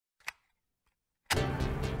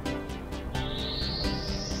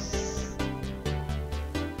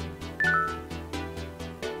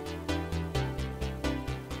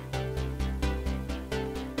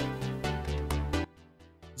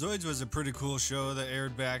Zoids was a pretty cool show that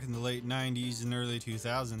aired back in the late 90s and early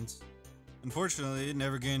 2000s. Unfortunately, it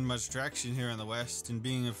never gained much traction here in the West, and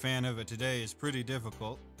being a fan of it today is pretty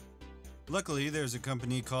difficult. Luckily, there's a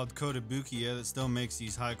company called Kotobukiya that still makes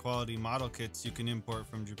these high-quality model kits you can import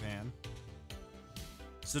from Japan.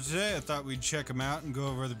 So today I thought we'd check them out and go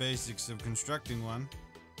over the basics of constructing one.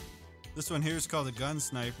 This one here is called a gun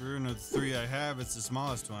sniper, and of the three I have, it's the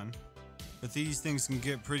smallest one. But these things can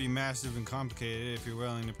get pretty massive and complicated if you're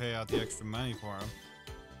willing to pay out the extra money for them.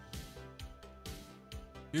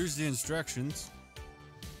 Here's the instructions.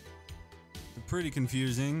 They're pretty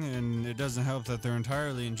confusing, and it doesn't help that they're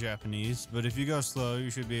entirely in Japanese, but if you go slow, you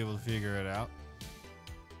should be able to figure it out.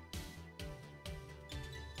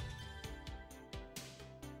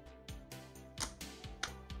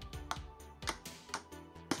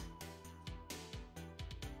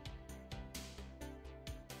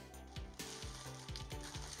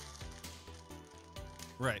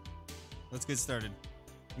 Right, let's get started.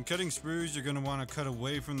 In cutting sprues, you're going to want to cut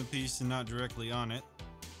away from the piece and not directly on it.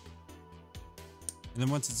 And then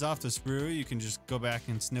once it's off the sprue, you can just go back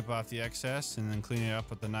and snip off the excess and then clean it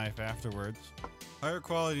up with the knife afterwards. Higher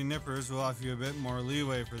quality nippers will offer you a bit more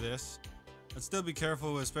leeway for this. But still be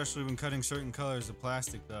careful, especially when cutting certain colors of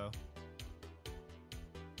plastic though.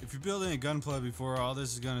 If you're building a Gunpla before, all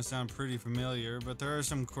this is going to sound pretty familiar, but there are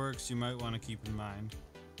some quirks you might want to keep in mind.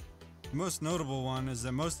 The most notable one is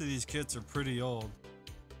that most of these kits are pretty old.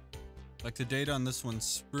 Like the date on this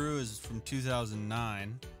one's sprue is from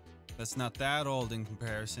 2009. That's not that old in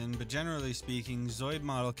comparison, but generally speaking, Zoid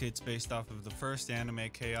model kits based off of the first anime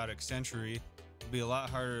Chaotic Century will be a lot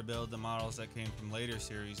harder to build than models that came from later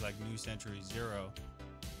series like New Century Zero.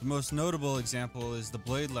 The most notable example is the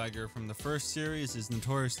Blade Liger from the first series is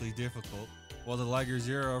notoriously difficult, while the Liger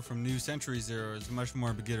Zero from New Century Zero is much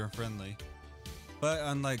more beginner friendly. But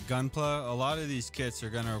unlike Gunpla, a lot of these kits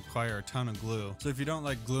are going to require a ton of glue, so if you don't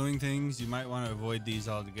like gluing things, you might want to avoid these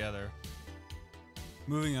altogether.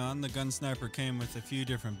 Moving on, the gun sniper came with a few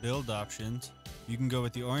different build options. You can go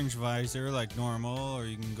with the orange visor like normal, or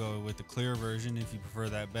you can go with the clear version if you prefer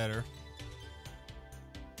that better.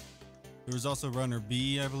 There was also Runner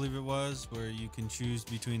B, I believe it was, where you can choose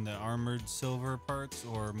between the armored silver parts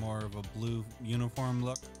or more of a blue uniform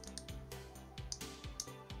look.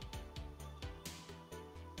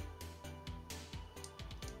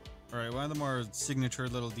 Alright, one of the more signature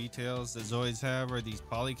little details that Zoids have are these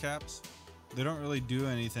poly caps. They don't really do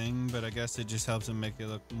anything, but I guess it just helps them make it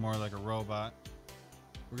look more like a robot.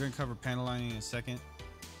 We're going to cover panel lining in a second,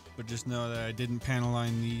 but just know that I didn't panel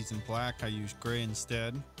line these in black, I used gray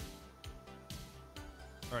instead.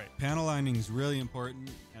 Alright, panel lining is really important,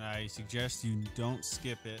 and I suggest you don't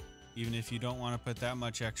skip it, even if you don't want to put that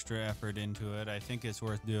much extra effort into it. I think it's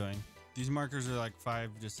worth doing. These markers are like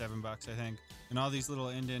 $5 to $7, I think. And all these little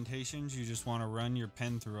indentations, you just want to run your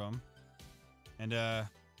pen through them. And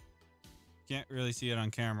can't really see it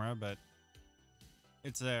on camera, but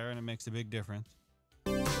it's there and it makes a big difference.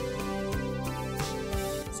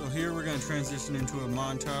 So here we're going to transition into a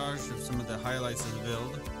montage of some of the highlights of the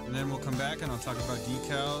build. And then we'll come back and I'll talk about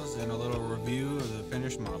decals and a little review of the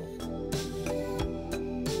finished model.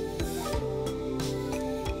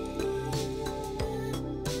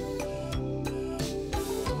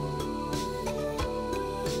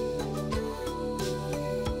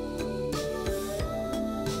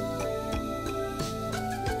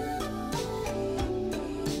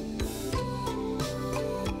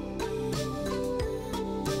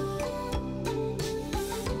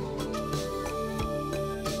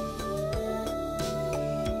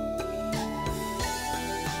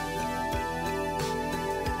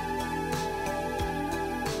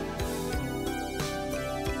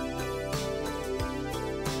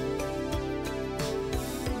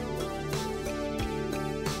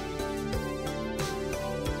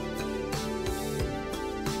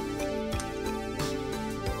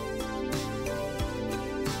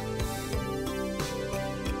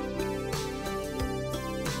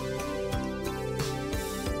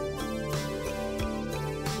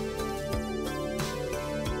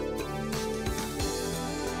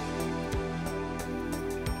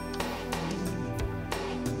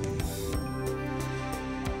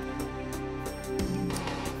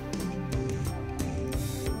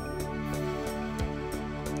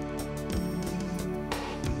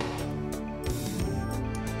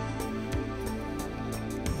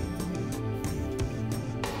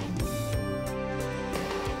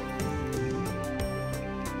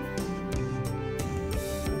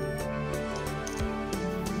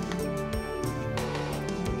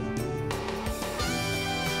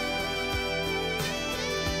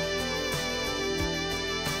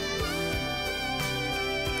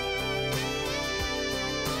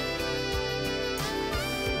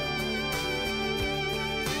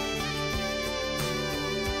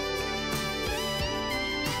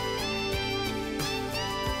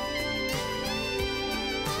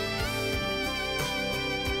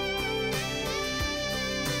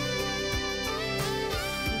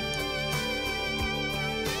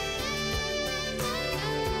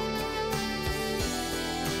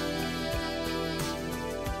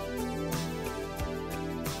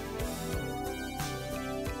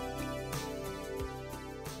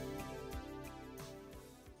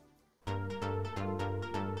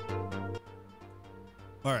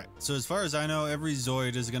 Alright, so as far as I know, every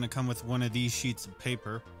Zoid is going to come with one of these sheets of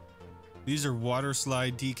paper. These are water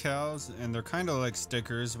slide decals, and they're kind of like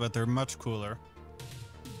stickers, but they're much cooler.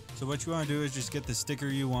 So what you want to do is just get the sticker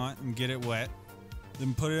you want and get it wet.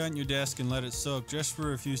 Then put it on your desk and let it soak just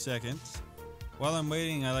for a few seconds. While I'm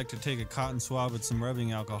waiting, I like to take a cotton swab with some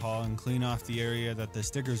rubbing alcohol and clean off the area that the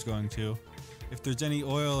sticker's going to. If there's any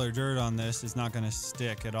oil or dirt on this, it's not going to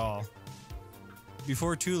stick at all.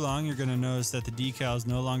 Before too long, you're going to notice that the decal is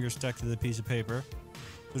no longer stuck to the piece of paper.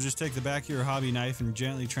 So just take the back of your hobby knife and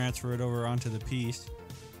gently transfer it over onto the piece.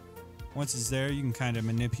 Once it's there, you can kind of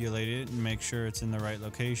manipulate it and make sure it's in the right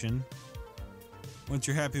location. Once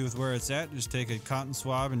you're happy with where it's at, just take a cotton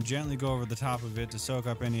swab and gently go over the top of it to soak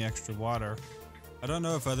up any extra water. I don't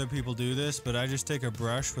know if other people do this, but I just take a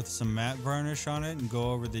brush with some matte varnish on it and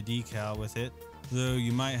go over the decal with it, though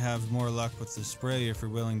you might have more luck with the spray if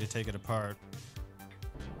you're willing to take it apart.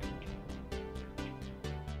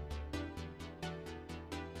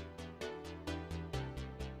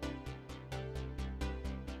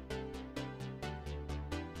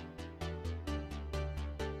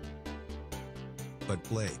 But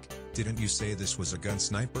Blake, didn't you say this was a gun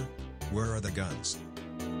sniper? Where are the guns?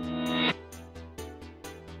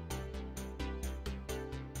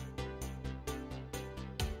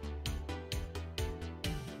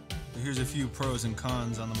 Here's a few pros and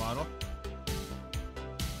cons on the model.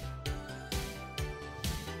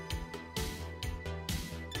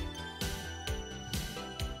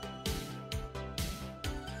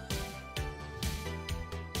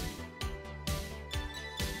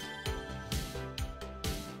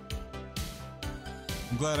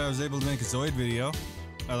 I'm glad I was able to make a Zoid video.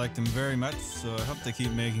 I like them very much, so I hope they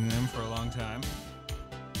keep making them for a long time.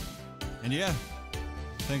 And yeah,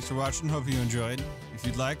 thanks for watching, hope you enjoyed. If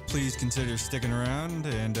you'd like, please consider sticking around,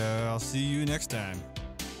 and I'll see you next time.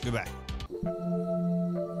 Goodbye.